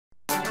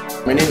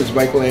My name is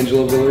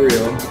Michaelangelo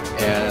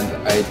Villarreal,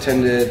 and I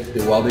attended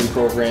the welding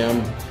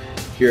program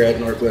here at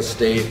Northwest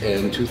State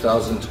in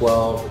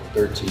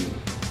 2012-13.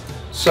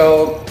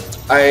 So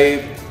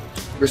I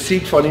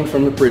received funding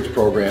from the Bridge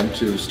program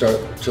to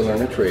start to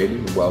learn a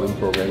trade, the welding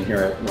program here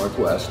at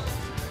Northwest.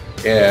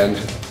 And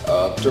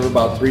after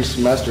about 3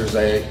 semesters,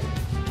 I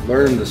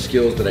learned the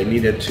skills that I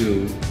needed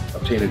to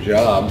obtain a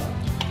job,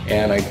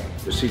 and I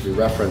received a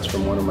reference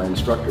from one of my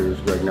instructors,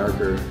 Greg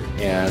Narker,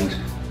 and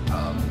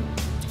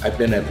I've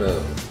been at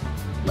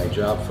my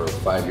job for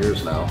 5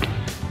 years now,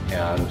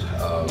 and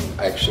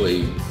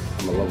actually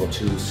I'm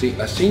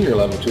a senior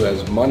level 2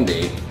 as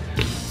Monday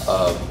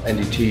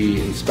NDT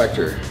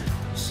inspector.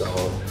 So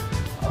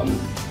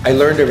I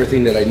learned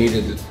everything that I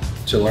needed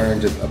to learn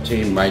to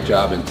obtain my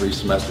job in 3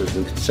 semesters,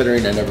 and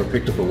considering I never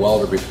picked up a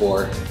welder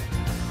before,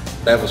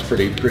 that was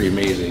pretty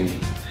amazing.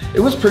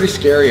 It was pretty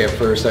scary at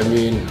first. I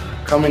mean,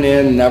 coming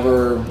in,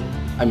 knowing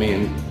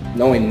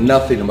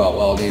nothing about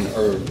welding,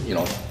 or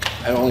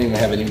I don't even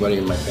have anybody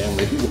in my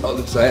family who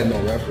welded, so I had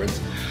no reference.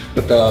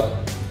 But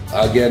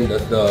again,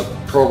 the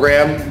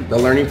program, the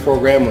learning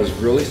program was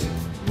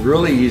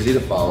really easy to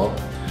follow,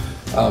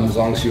 as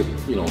long as you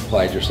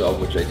applied yourself,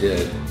 which I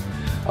did.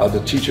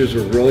 The teachers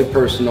were really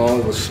personal.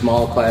 It was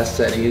small class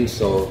settings,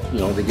 so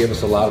they gave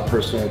us a lot of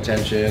personal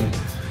attention,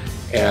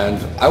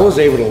 and I was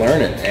able to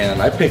learn it,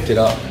 and I picked it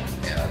up.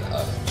 And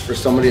for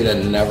somebody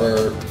that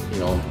never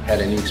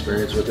had any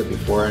experience with it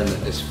before, and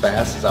as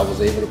fast as I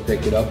was able to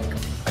pick it up,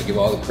 I give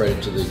all the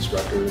credit to the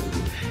instructors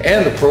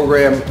and the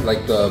program,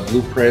 like the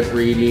blueprint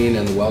reading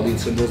and the welding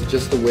symbols,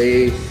 just the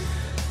way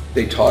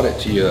they taught it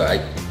to you.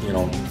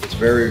 It's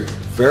very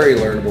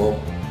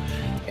learnable,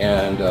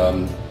 and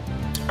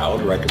I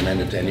would recommend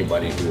it to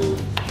anybody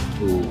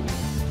who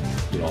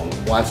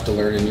wants to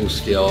learn a new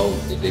skill.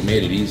 They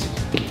made it easy.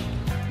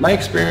 My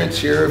experience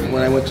here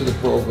when I went to the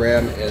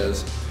program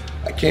is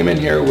I came in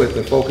here with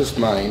a focused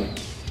mind.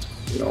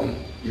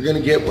 You're going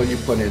to get what you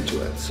put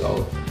into it.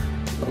 So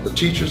the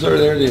teachers are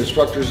there, the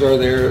instructors are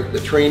there,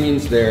 the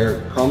training's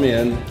there. Come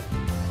in,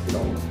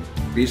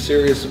 be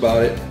serious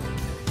about it.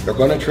 They're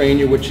going to train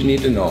you what you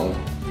need to know.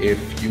 If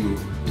you're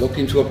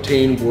looking to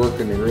obtain work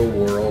in the real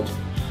world,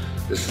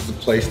 this is the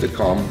place to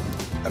come.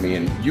 I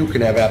mean, you can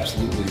have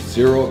absolutely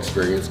zero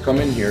experience. Come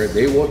in here,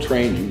 they will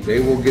train you, they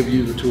will give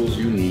you the tools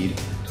you need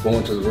to go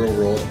into the real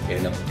world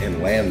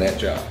and land that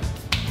job.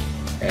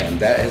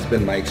 And that has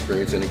been my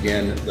experience. And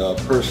again, the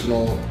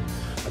personal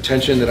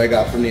attention that I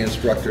got from the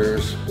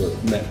instructors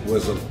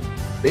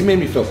they made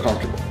me feel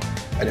comfortable.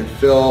 I didn't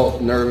feel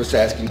nervous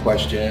asking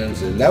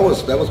questions, and that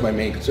was my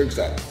main concern,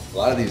 because a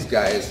lot of these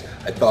guys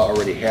I thought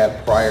already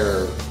had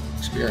prior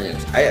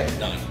experience. I had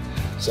none.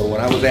 So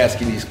when I was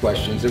asking these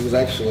questions, it was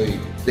actually,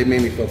 they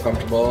made me feel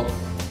comfortable,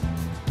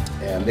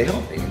 and they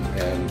helped me.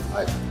 And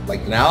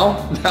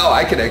now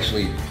I could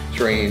actually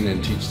train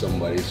and teach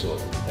somebody, so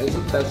it's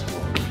a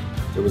testimony.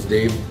 There was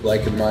Dave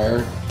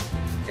Blankenmeyer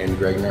and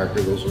Greg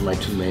Narker. Those were my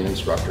 2 main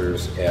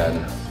instructors,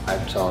 and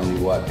I'm telling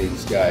you what,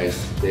 these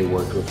guys, they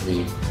worked with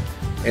me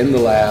in the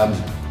lab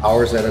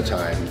hours at a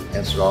time,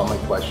 answered all my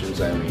questions.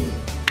 I mean,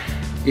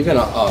 they even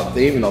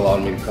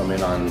allowed me to come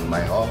in on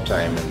my off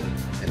time,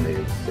 and they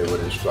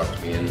would instruct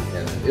me, and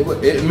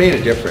it made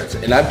a difference.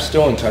 And I'm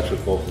still in touch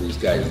with both of these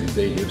guys.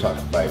 You're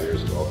talking 5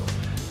 years ago.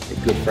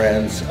 They're good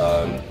friends,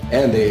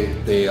 and they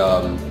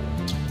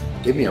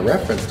gave me a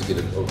reference to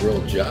get a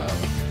real job,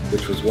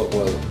 which was what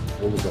was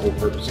the whole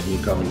purpose of me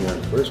coming here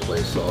in the first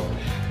place. So,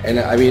 and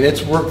I mean,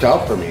 it's worked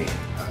out for me.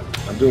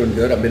 I'm doing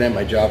good. I've been at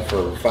my job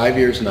for 5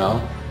 years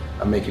now.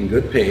 I'm making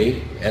good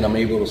pay, and I'm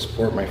able to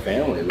support my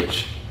family,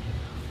 which,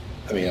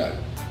 I mean,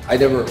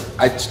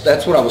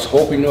 that's what I was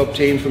hoping to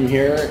obtain from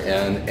here,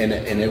 and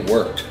it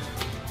worked.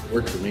 It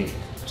worked for me.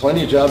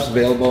 Plenty of jobs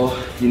available.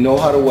 You know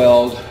how to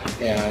weld,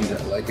 and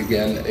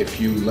again, if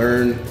you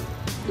learn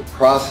the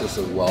process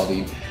of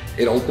welding,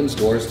 it opens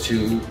doors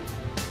to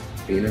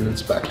being an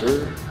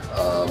inspector.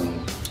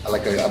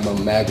 I'm a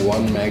Mag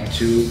 1, Mag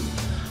 2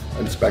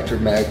 inspector,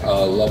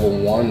 level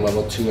 1,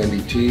 level 2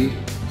 NDT,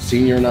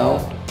 senior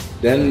now.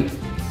 Then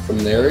from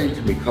there you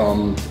can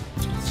become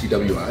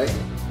CWI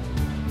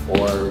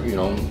or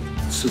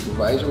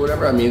supervisor,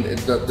 whatever. I mean,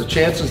 the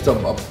chances to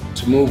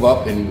move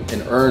up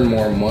and earn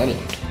more money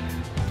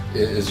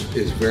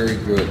is very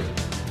good,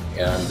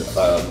 and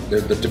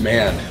the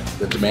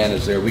demand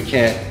is there. We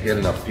can't get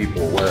enough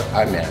people where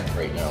I'm at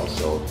right now.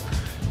 So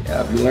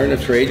yeah, if you learn a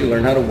trade, you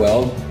learn how to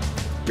weld,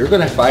 you're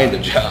going to find a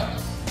job.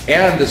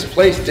 And this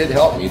place did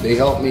help me. They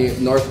helped me,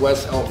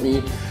 Northwest helped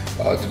me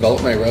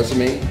develop my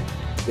resume.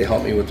 They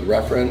helped me with the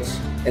reference,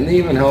 and they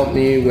even helped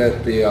me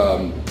with the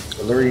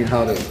learning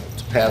how to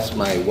pass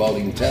my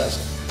welding test.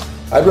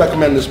 I'd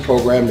recommend this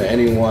program to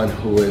anyone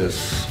who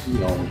is,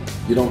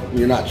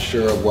 you're not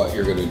sure of what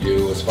you're going to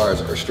do as far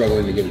as, or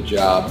struggling to get a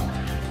job.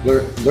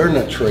 Learn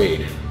a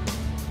trade.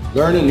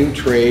 Learn a new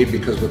trade,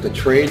 because with the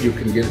trade you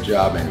can get a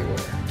job anywhere.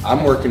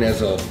 I'm working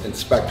as an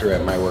inspector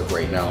at my work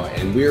right now,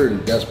 and we're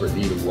in desperate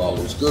need of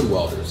welders, good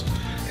welders.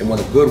 And when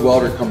a good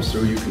welder comes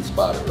through, you can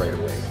spot it right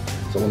away.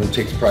 Someone who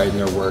takes pride in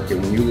their work,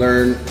 and when you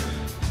learn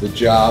the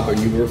job or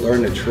you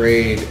learn a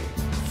trade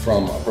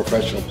from a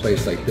professional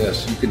place like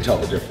this, you can tell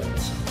the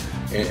difference,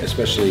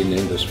 especially in the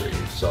industry.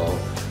 So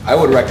I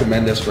would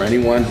recommend this for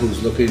anyone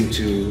who's looking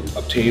to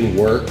obtain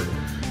work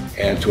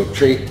and to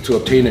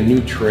obtain a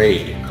new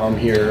trade. Come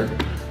here,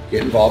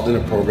 get involved in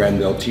a program.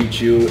 They'll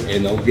teach you,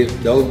 and they'll give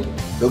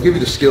you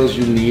the skills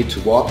you need to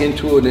walk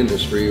into an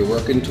industry or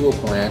work into a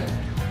plant,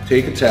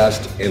 take a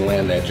test, and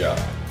land that job.